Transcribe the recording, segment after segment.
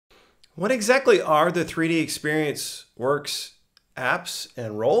What exactly are the 3D Experience Works apps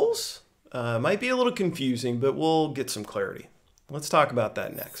and roles? Might be a little confusing, but we'll get some clarity. Let's talk about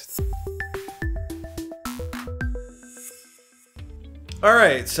that next. All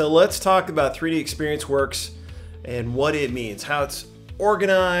right, so let's talk about 3D Experience Works and what it means, how it's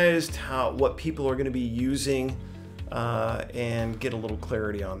organized, what people are going to be using, and get a little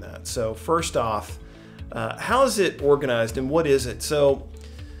clarity on that. So first off, how is it organized and what is it? So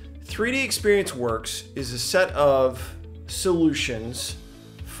 3D Experience Works is a set of solutions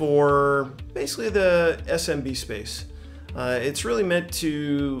for basically the SMB space. It's really meant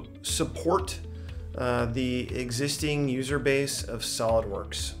to support the existing user base of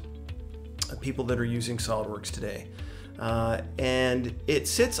SOLIDWORKS, people that are using SOLIDWORKS today. And it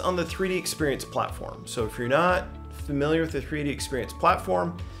sits on the 3D Experience platform. So if you're not familiar with the 3D Experience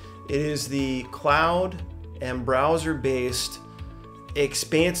platform, it is the cloud and browser-based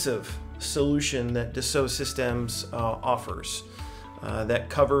expansive solution that Dassault Systèmes offers. That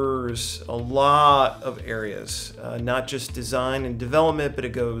covers a lot of areas, not just design and development, but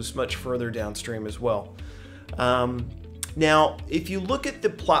it goes much further downstream as well. Now, if you look at the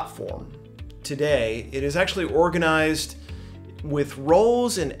platform today, it is actually organized with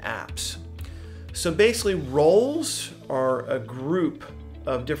roles and apps. So basically, roles are a group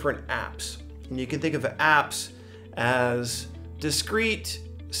of different apps. And you can think of apps as discrete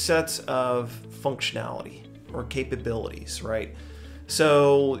sets of functionality or capabilities, right?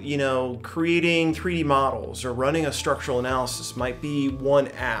 So, creating 3D models or running a structural analysis might be one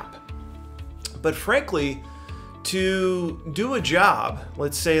app. But frankly, to do a job,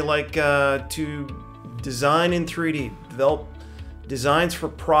 let's say like to design in 3D, develop designs for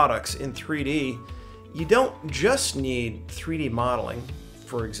products in 3D, you don't just need 3D modeling,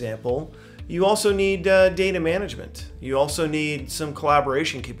 for example. You also need data management. You also need some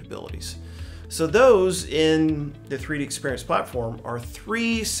collaboration capabilities. So those in the 3D Experience platform are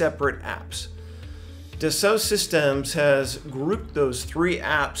three separate apps. Dassault Systèmes has grouped those three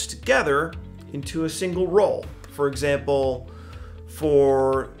apps together into a single role. For example,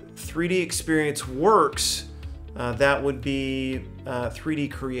 for 3D Experience Works, that would be 3D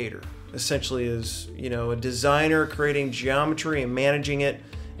Creator. Essentially is, a designer creating geometry and managing it,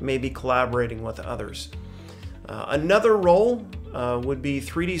 maybe collaborating with others. Another role would be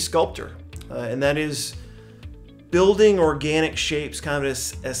 3D Sculptor. And that is building organic shapes, kind of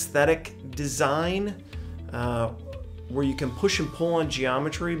aesthetic design, where you can push and pull on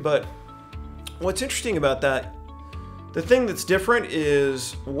geometry. But what's interesting about that, the thing that's different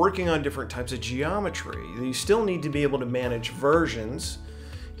is working on different types of geometry. You still need to be able to manage versions.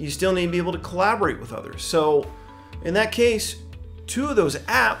 You still need to be able to collaborate with others. So in that case, two of those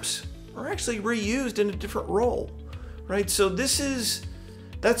apps are actually reused in a different role, right? So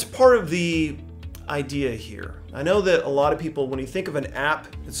that's part of the idea here. I know that a lot of people, when you think of an app,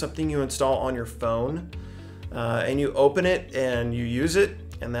 it's something you install on your phone and you open it and you use it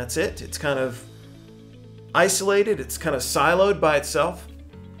and that's it. It's kind of isolated, it's kind of siloed by itself.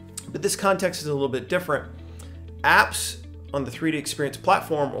 But this context is a little bit different. Apps on the 3D Experience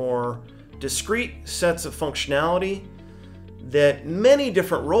platform are discrete sets of functionality that many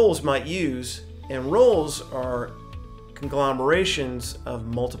different roles might use, and roles are conglomerations of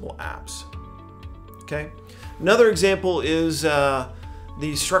multiple apps. Okay. Another example is the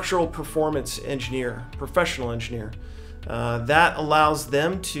structural performance engineer, professional engineer. That allows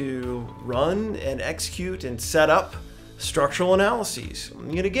them to run and execute and set up structural analyses.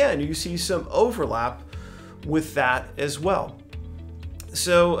 And again, you see some overlap with that as well.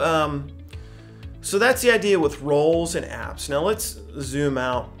 So, so that's the idea with roles and apps. Now let's zoom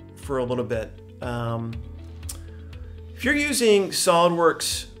out for a little bit. If you're using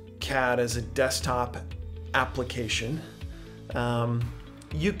SOLIDWORKS CAD as a desktop application,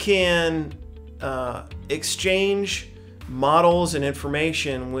 you can exchange models and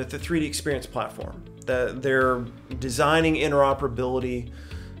information with the 3D Experience platform. They're designing interoperability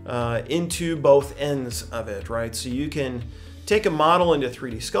into both ends of it, right? So you can take a model into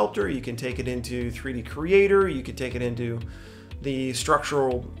 3D Sculptor, you can take it into 3D Creator, you can take it into the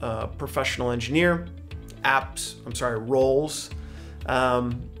structural professional engineer roles,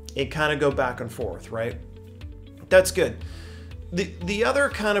 and kind of go back and forth, right? That's good. The other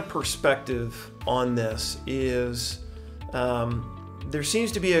kind of perspective on this is there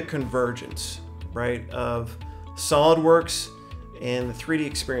seems to be a convergence, right, of SOLIDWORKS and the 3D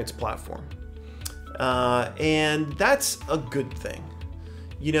Experience platform. And that's a good thing.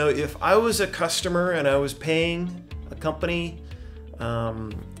 If I was a customer and I was paying a company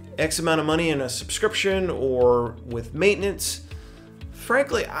X amount of money in a subscription or with maintenance,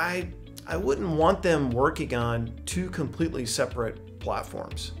 frankly, I I wouldn't want them working on two completely separate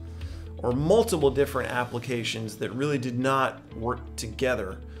platforms or multiple different applications that really did not work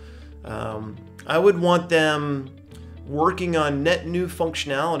together. I would want them working on net new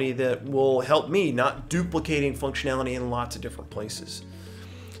functionality that will help me, not duplicating functionality in lots of different places.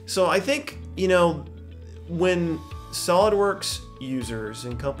 So I think, you know, when SOLIDWORKS users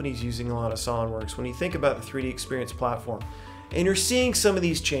and companies using a lot of SOLIDWORKS, when you think about the 3DEXPERIENCE platform and you're seeing some of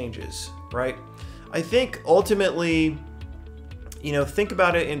these changes, right? I think ultimately, you know, think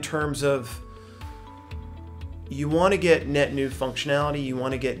about it in terms of you want to get net new functionality, you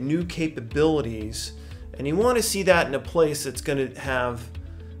want to get new capabilities, and you want to see that in a place that's going to have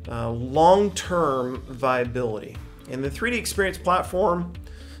long-term viability. And the 3DEXPERIENCE platform,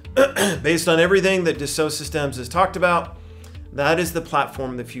 based on everything that Dassault Systèmes has talked about, that is the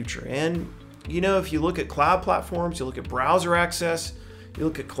platform of the future. And you know, if you look at cloud platforms, you look at browser access, you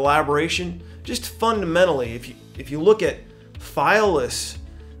look at collaboration, just fundamentally, if you look at fileless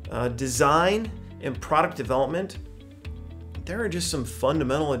design and product development, there are just some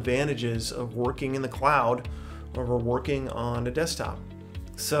fundamental advantages of working in the cloud over working on a desktop.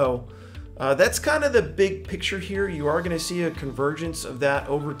 So that's kind of the big picture here. You are going to see a convergence of that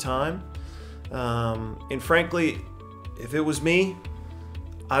over time. And frankly, if it was me,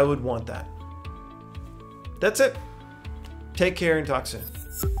 I would want that. That's it. Take care and talk soon.